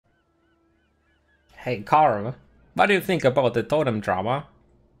Hey Carv, what do you think about the totem drama?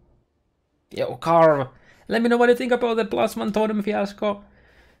 Yo Carv, let me know what you think about the +1 totem fiasco.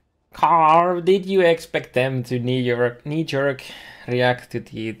 Carv, did you expect them to knee-jerk react to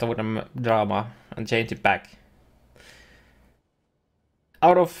the totem drama and change it back?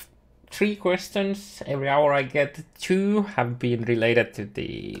 Out of 3 questions every hour I get, 2 have been related to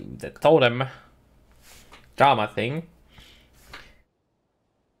the totem drama thing.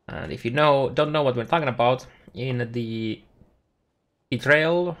 And if you don't know what we're talking about, in the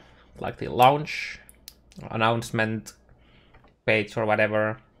Betrayal, like the launch announcement page or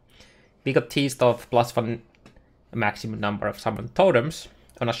whatever, we got teased of +1 maximum number of summoned totems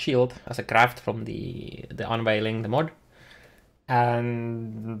on a shield as a craft from the unveiling, the mod.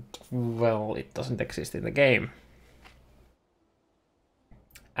 And, well, it doesn't exist in the game.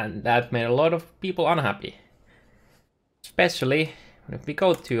 And that made a lot of people unhappy. Especially if we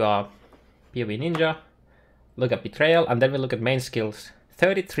go to POE Ninja, look at Betrayal, and then we look at main skills.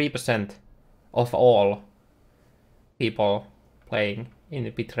 33% of all people playing in the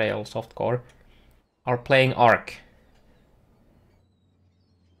Betrayal softcore are playing Arc.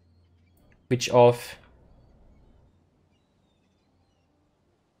 Which of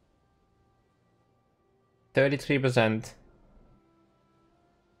 33%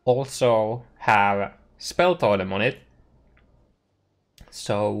 also have Spell Totem on it.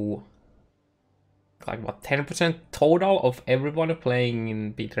 So, like what, 10% total of everyone playing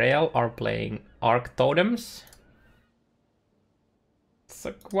in Betrayal are playing Arc Totems? It's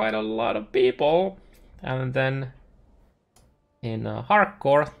quite a lot of people. And then in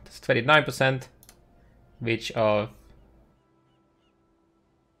Hardcore, it's 29%, which of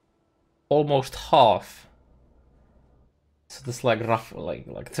almost half. So that's like roughly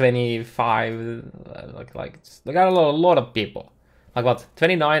like 25, like a lot of people. Like what,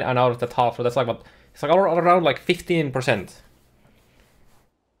 29, and out of that half, so that's like what, it's like around like 15%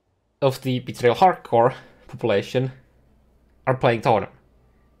 of the Betrayal Hardcore population are playing Totem.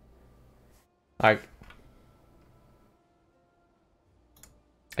 Like,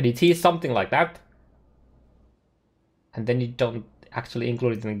 and you tease something like that, and then you don't actually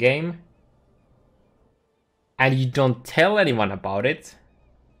include it in the game, and you don't tell anyone about it.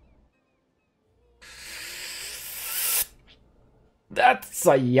 That's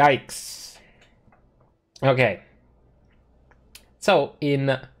a yikes. Okay. So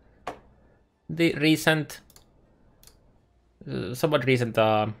in the recent, somewhat recent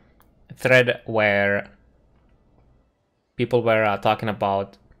thread where people were talking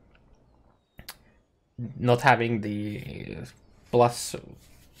about not having the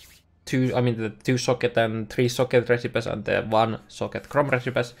 +2, I mean the 2 socket and 3 socket recipes and the 1 socket Chrome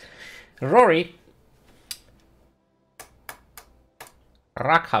recipes, Rory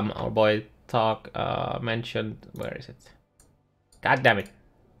Rackham, our boy, mentioned, where is it? God damn it.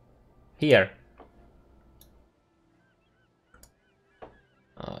 Here.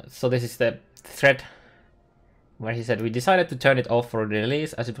 So this is the thread where he said, we decided to turn it off for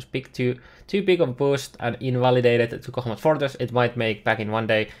release as it was too big of a boost and invalidated to Kohamas Fortress. It might make back in one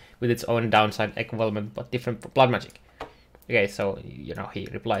day with its own downside equivalent but different for Blood Magic. Okay, so, you know, he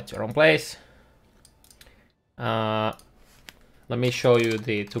replied to our own place. Let me show you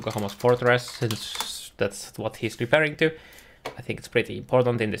the Tukahamas Fortress, since that's what he's referring to. I think it's pretty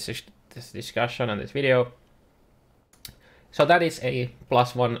important in this discussion and this video. So that is a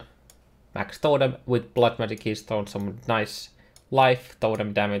 +1 max totem with Blood Magic Keystone, some nice life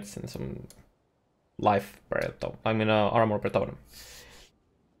totem damage, and some life per totem. I mean armor per totem.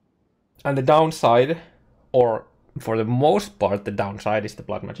 And the downside, or for the most part, the downside is the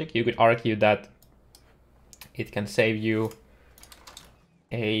Blood Magic. You could argue that it can save you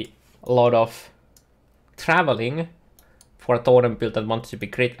a lot of traveling for a totem build that wants to be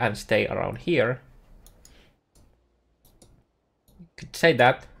crit and stay around here. You could say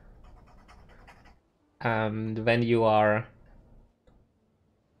that. And when you are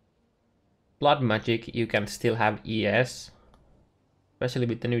Blood Magic, you can still have ES. Especially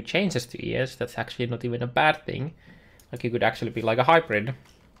with the new changes to ES, that's actually not even a bad thing. Like, you could actually be like a hybrid.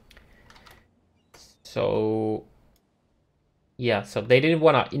 So yeah, so they didn't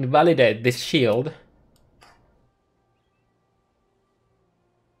want to invalidate this shield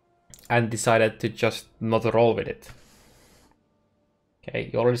and decided to just not roll with it. Okay,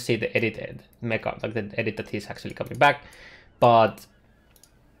 you already see the edit mecha, like the edit that he's actually coming back. But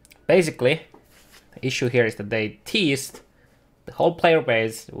basically, the issue here is that they teased the whole player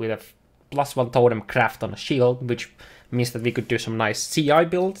base with a +1 totem craft on a shield, which means that we could do some nice CI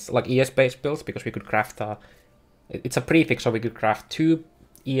builds, like ES-based builds, because we could craft it's a prefix, so we could craft 2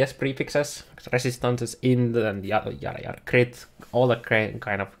 ES prefixes, resistances, int, and yada yada yada, crit, all that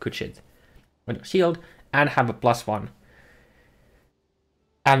kind of good shit on your shield, and have a +1.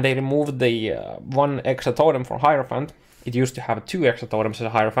 And they removed the 1 extra totem for Hierophant. It used to have 2 extra totems as a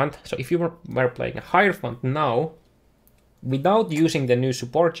Hierophant. So if you were playing a Hierophant now, without using the new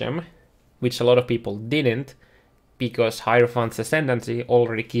support gem, which a lot of people didn't, because Hierophant's Ascendancy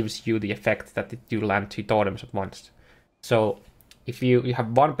already gives you the effect that you land 2 totems at once. So if you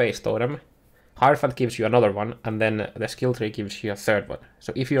have 1 base totem, Hierophant gives you another one, and then the skill tree gives you a 3rd one.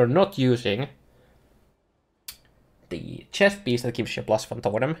 So if you're not using the chest piece that gives you a +1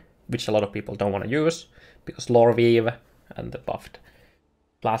 totem, which a lot of people don't want to use, because lore weave and the buffed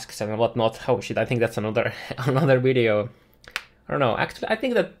flasks and whatnot. Oh shit, I think that's another video. I don't know, actually I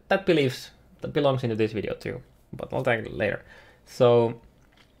think that belongs into this video too, but I'll take it later. So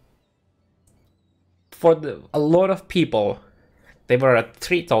for a lot of people, they were at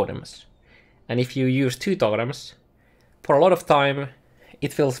 3 totems, and if you use 2 totems, for a lot of time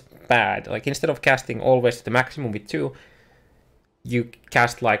it feels bad. Like instead of casting always to the maximum with 2, you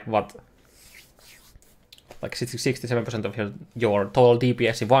cast like what? Like 67% of your total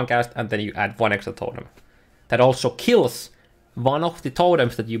DPS in 1 cast, and then you add 1 extra totem. That also kills one of the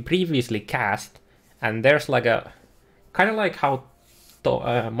totems that you previously cast, and there's like a kind of like how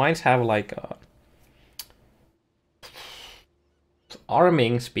mines have like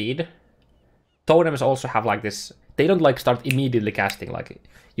arming speed. Totems also have like this. They don't like start immediately casting. Like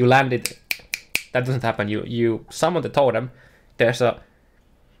you land it, that doesn't happen. You summon the totem. There's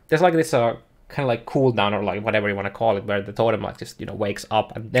like this kind of like cooldown, or like whatever you want to call it, where the totem like just wakes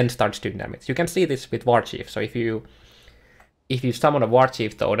up and then starts doing damage. You can see this with War Chief. So if you summon a War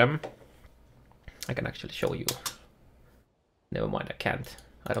Chief totem, I can actually show you. Never mind, I can't.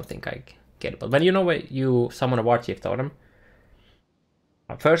 I don't think I get it. But when you summon a War Chief totem,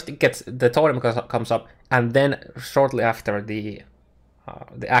 first the totem comes up, and then shortly after the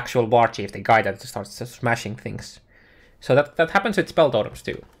actual War Chief, the guy that starts smashing things. So that happens with spell totems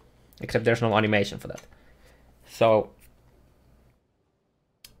too, except there's no animation for that. So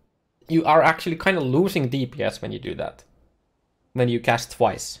you are actually kind of losing DPS when you do that, when you cast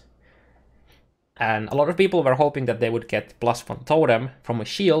twice. And a lot of people were hoping that they would get +1 totem from a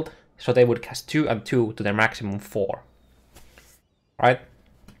shield, so they would cast 2 and 2 to their maximum 4. Right?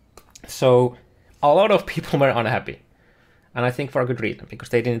 So a lot of people were unhappy. And I think for a good reason, because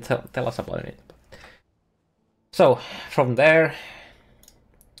they didn't tell us about it. So from there,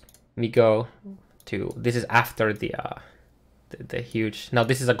 we go to, this is after the huge, now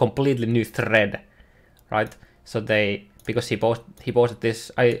this is a completely new thread, right? So because he posted this,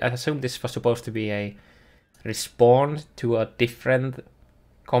 I assume this was supposed to be a response to a different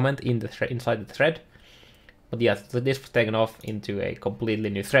comment in the inside the thread. But yeah, so this was taken off into a completely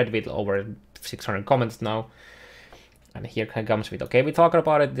new thread with over 600 comments now. And here comes with, okay, we talked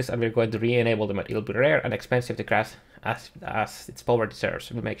about it, this, and we're going to re-enable them. It'll be rare and expensive to craft as its power deserves.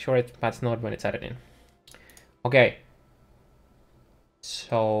 We'll make sure it patches node when it's added in. Okay.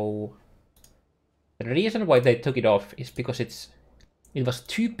 So the reason why they took it off is because it was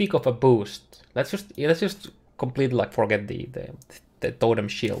too big of a boost. Let's just completely like forget the totem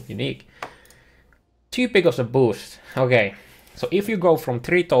shield unique. Too big of a boost. Okay. So if you go from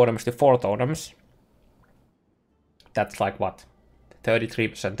 3 totems to 4 totems, that's like what?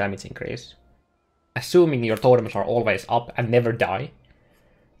 33% damage increase. Assuming your totems are always up and never die.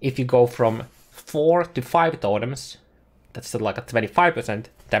 If you go from 4 to 5 totems, that's still like a 25%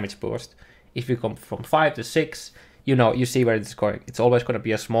 damage boost. If you come from 5 to 6, you see where it's going. It's always going to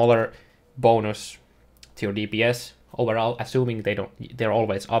be a smaller bonus to your DPS overall, assuming they're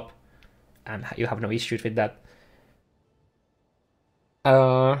always up and you have no issues with that.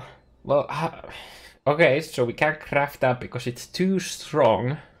 Well, okay, so we can't craft that because it's too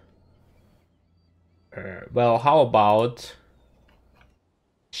strong. Well, how about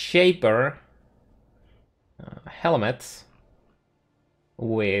Shaper helmets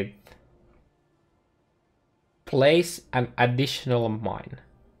with place an additional mine.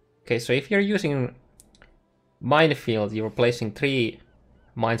 Okay, so if you're using minefield, you're placing 3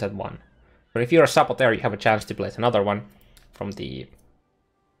 mines at one. But if you're a saboteur, you have a chance to place another one from the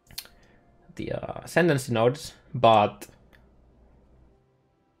ascendancy nodes, but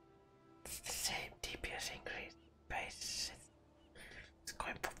it's the same DPS increase base. It's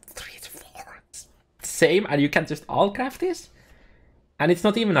going from 3 to 4. It's the same, and you can just all craft this. And it's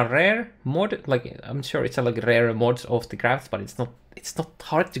not even a rare mod. Like, I'm sure it's a like rare mods of the crafts, but it's not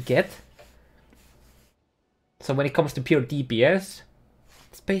hard to get. So when it comes to pure DPS,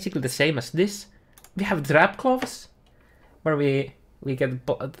 it's basically the same as this. We have trap gloves, where we we can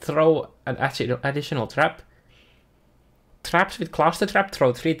throw an additional trap. Traps with cluster trap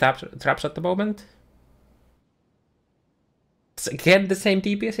throw 3 traps at the moment. It's again the same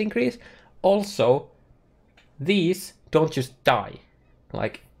DPS increase. Also, these don't just die.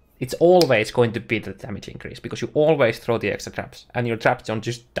 Like, it's always going to be the damage increase because you always throw the extra traps, and your traps don't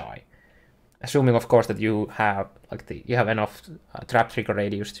just die. Assuming, of course, that you have enough trap trigger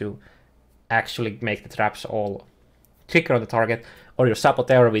radius to actually make the traps all trigger on the target, or your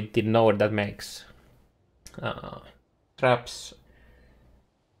saboteur with the node that makes traps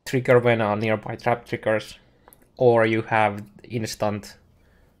trigger when nearby trap triggers, or you have instant,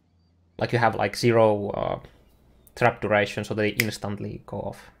 like you have like 0 trap duration, so they instantly go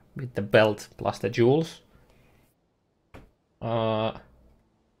off with the belt plus the jewels. So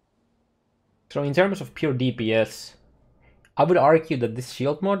in terms of pure DPS, I would argue that this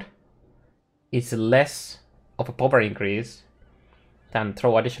shield mod is less of a power increase than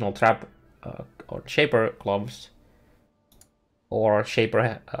throw additional trap or shaper gloves or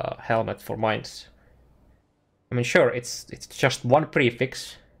shaper helmet for mines. I mean, sure, it's just one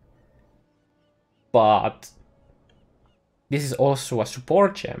prefix, but this is also a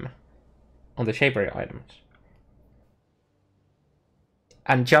support gem on the shaper items.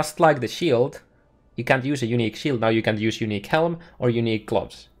 And just like the shield, you can't use a unique shield, now you can use unique helm or unique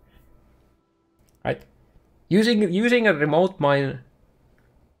gloves. Right? Using a remote mine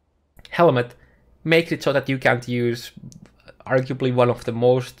helmet makes it so that you can't use arguably one of the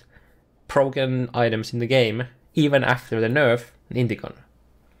most broken items in the game, even after the nerf, Indigon.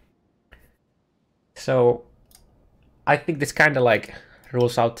 So I think this kind of like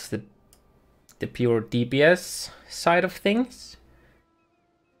rules out the pure DPS side of things.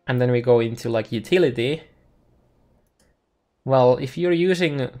 And then we go into like utility. Well, if you're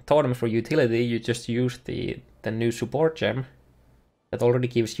using totems for utility, you just use the new support gem that already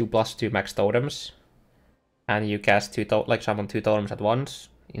gives you +2 max totems, and you cast summon 2 totems at once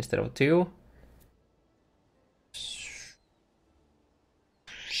instead of 2.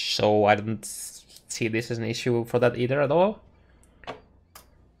 So I don't see this as an issue for that either at all.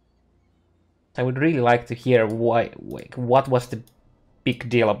 I would really like to hear what was the big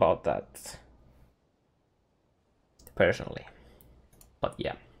deal about that, personally. But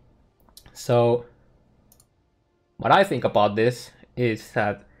yeah. So what I think about this is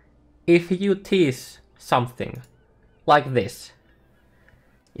that if you tease something like this,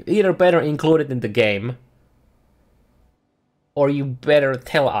 you either better include it in the game, or you better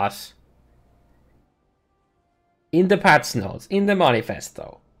tell us in the patch notes, in the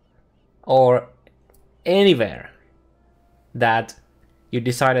manifesto, or anywhere that you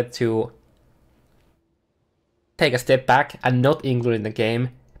decided to take a step back and not include in the game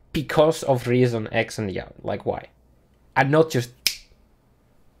because of reason X and like Y. And not just,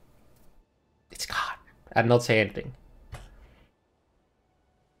 it's God, and not say anything.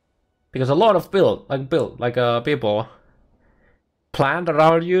 Because a lot of people planned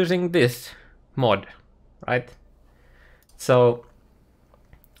around using this mod, right? So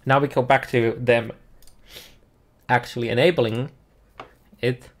now we go back to them actually enabling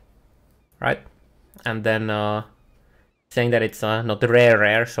it, right? And then saying that it's not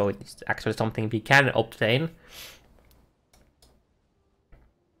rare, so it's actually something we can obtain.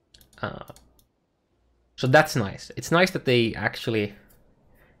 So that's nice. It's nice that they actually,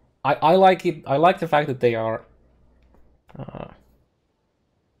 I like it. I like the fact that they are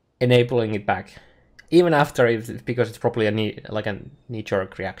enabling it back, even after because it's probably a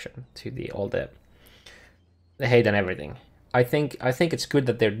knee-jerk reaction to all the hate and everything. I think it's good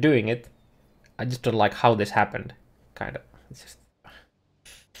that they're doing it. I just don't like how this happened, kind of. It's just...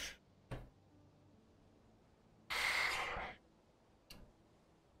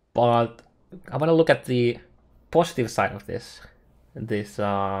 But I want to look at the positive side of this. This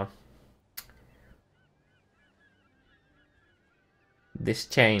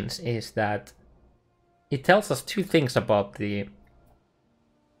change is that it tells us 2 things about the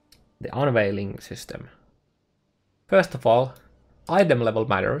unveiling system. First of all, item level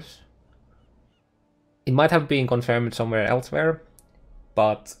matters. It might have been confirmed somewhere elsewhere,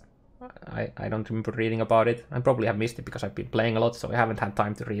 but I don't remember reading about it. I probably have missed it because I've been playing a lot, so I haven't had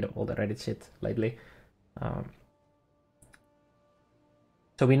time to read all the Reddit shit lately.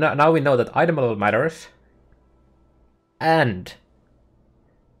 So now we know that item level matters, and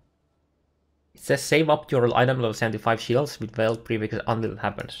it says save up your item level 75 shields with veiled prefix until it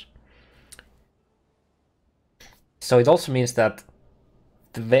happens. So it also means that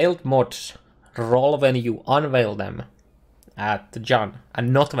the veiled mods roll when you unveil them at the John,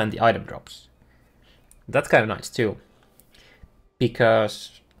 and not when the item drops. That's kind of nice too,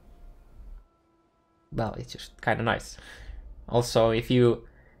 because, well, it's just kind of nice. Also, if you're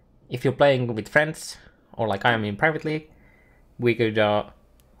playing with friends, or like I am in private league, we could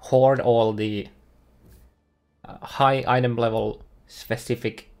hoard all the high item level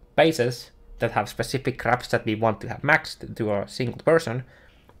specific bases that have specific crafts that we want to have maxed to a single person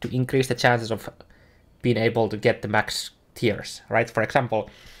to increase the chances of being able to get the max tiers, right? For example,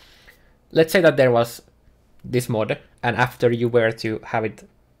 let's say that there was this mod, and after you were to have it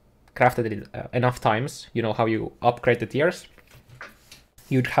crafted enough times, you know how you upgrade the tiers,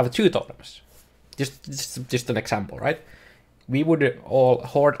 you'd have 2 totems. Just an example, right? We would all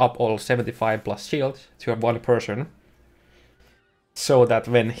hoard up all 75 plus shields to have one person, so that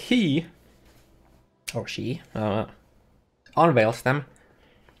when he or she unveils them,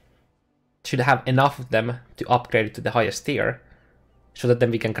 should have enough of them to upgrade it to the highest tier, so that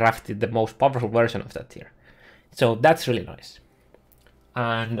then we can craft the most powerful version of that tier. So that's really nice.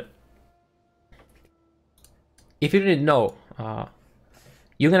 And if you didn't know,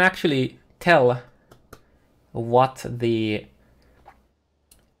 you can actually tell what the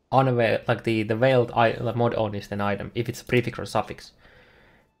the veiled mod on is an item, if it's a prefix or suffix.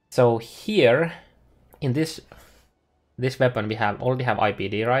 So here in this weapon we already have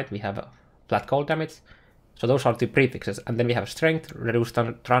IPD, right? We have flat cold damage. So those are 2 prefixes, and then we have strength, reduced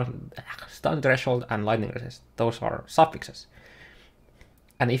stun threshold, and lightning resist. Those are suffixes.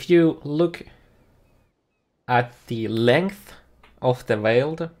 And if you look at the length of the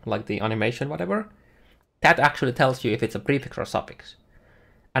veiled, like the animation, whatever, that actually tells you if it's a prefix or a suffix.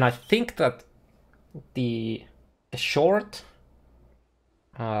 And I think that the short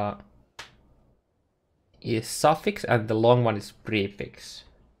is suffix and the long one is prefix.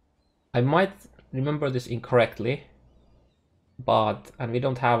 I might remember this incorrectly, and we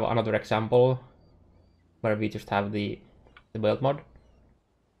don't have another example where we just have the build mod.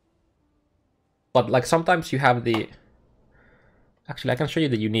 But like sometimes you have the, actually I can show you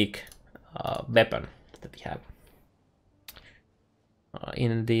the unique weapon that we have.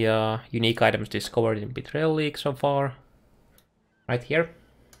 In the unique items discovered in Betrayal League so far, right here.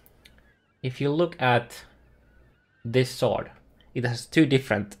 If you look at this sword, it has 2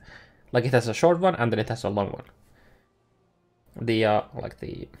 different, like it has a short one and then it has a long one.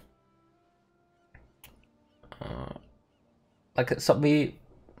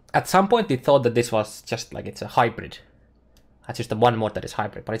 At some point we thought that this was just like it's a hybrid. That's just the one mod that is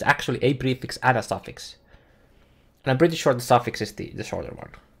hybrid, but it's actually a prefix and a suffix. And I'm pretty sure the suffix is the shorter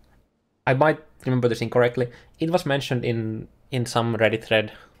one. I might remember this incorrectly. It was mentioned in some Reddit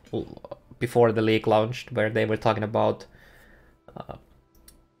thread before the league launched, where they were talking about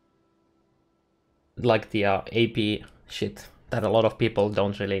like the AP shit that a lot of people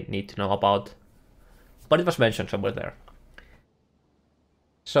don't really need to know about. But it was mentioned somewhere there.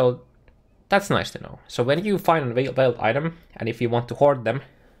 So that's nice to know. So when you find a veiled item, and if you want to hoard them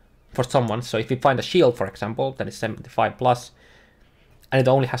for someone, so if you find a shield, for example, that is 75 plus, and it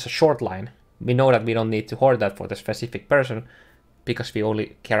only has a short line, we know that we don't need to hoard that for the specific person, because we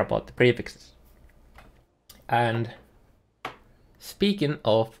only care about the prefixes. And speaking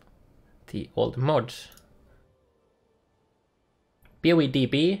of the old mods, POE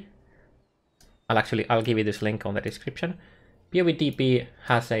DB, I'll give you this link on the description. POE DB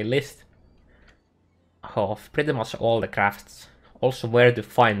has a list of pretty much all the crafts, also where to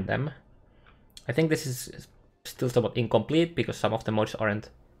find them. I think this is still somewhat incomplete because some of the mods aren't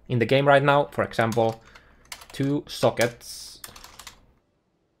in the game right now. For example, 2 sockets.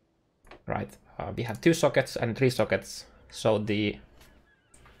 Right, we have 2 sockets and 3 sockets. So the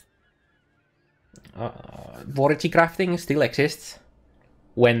warranty crafting still exists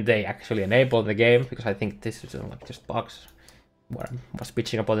when they actually enable the game, because I think this is like just bugs where I was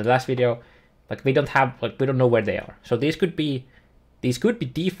bitching about in the last video. Like we don't know where they are. So these could be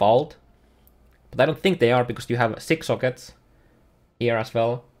default, but I don't think they are, because you have 6 sockets here as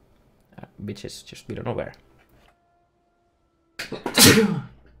well, which is just, we don't know where.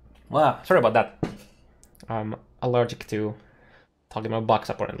 Wow, sorry about that. I'm allergic to talking about bugs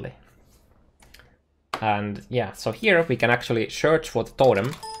apparently. And yeah, so here we can actually search for the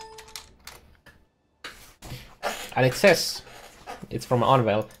totem. And it says it's from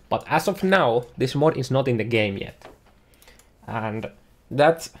Unveil, but as of now, this mod is not in the game yet. And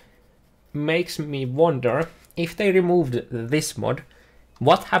that makes me wonder, if they removed this mod,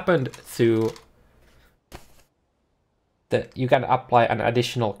 what happened to you can apply an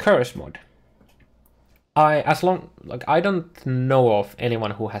additional curse mod. I don't know of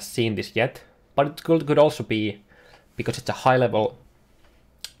anyone who has seen this yet, but it could also be because it's a high level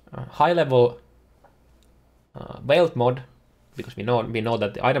veiled mod because we know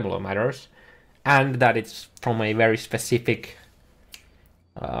that the item log matters, and that it's from a very specific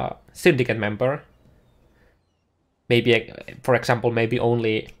syndicate member. Maybe, for example, maybe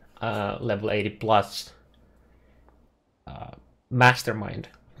only level 80 plus mastermind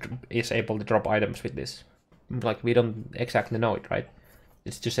is able to drop items with this. Like, we don't exactly know it, right?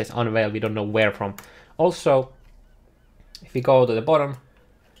 It just says unveil, we don't know where from. Also, if we go to the bottom,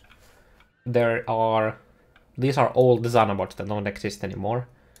 these are old Xanabots that don't exist anymore,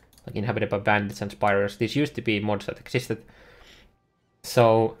 like inhabited by bandits and spirals. These used to be mods that existed,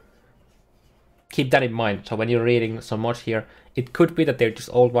 so keep that in mind. So when you're reading some mods here, it could be that they're just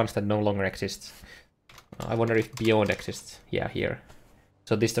old ones that no longer exist. I wonder if Beyond exists. Yeah, here.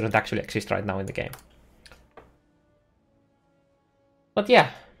 So this doesn't actually exist right now in the game. But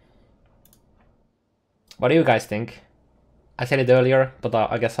yeah, what do you guys think? I said it earlier, but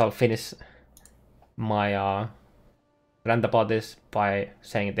I guess I'll finish my rant about this by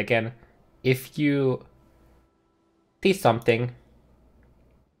saying it again. If you tease something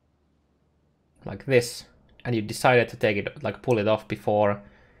like this, and you decided to take it, like pull it off before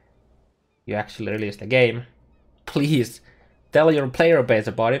you actually release the game, please tell your player base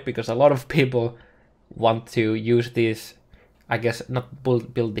about it, because a lot of people want to use these, I guess, not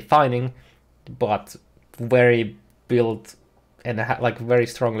build defining, but very build and like very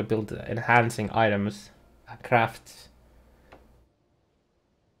strongly built enhancing items, crafts,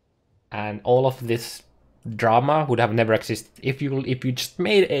 and all of this drama would have never existed if you just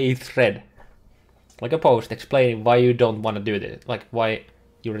made a thread, like a post explaining why you don't want to do this, like why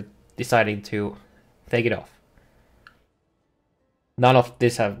you're deciding to take it off. None of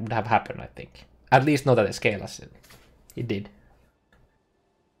this would have happened, I think. At least not at the scale as it did.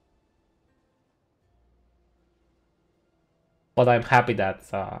 But I'm happy that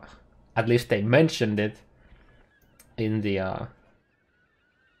at least they mentioned it in the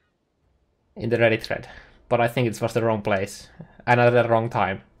Reddit thread. But I think it was the wrong place and at the wrong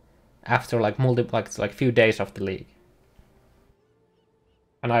time, after like few days of the league.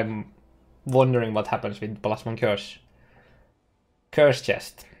 And I'm wondering what happens with Plasmon Curse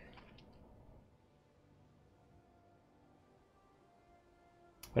chest.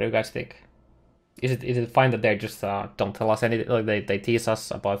 What do you guys think? Is it fine that they just don't tell us anything? Like they tease us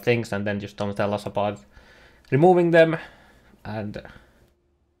about things and then just don't tell us about removing them, and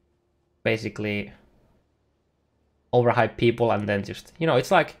basically overhype people, and then just, you know, it's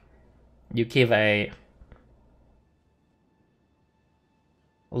like you give a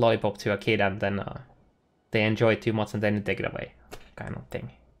lollipop to a kid and then they enjoy it too much and then you take it away, kind of thing.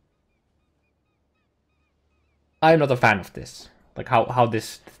 I'm not a fan of this, like how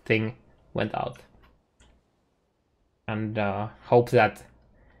this thing went out. And hope that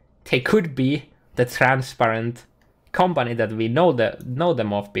they could be the transparent company that we know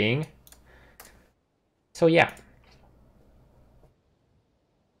them of being. So yeah.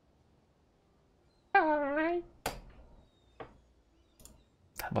 Alright.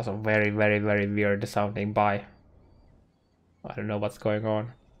 That was a very, very, very weird sounding bye. I don't know what's going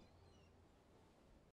on.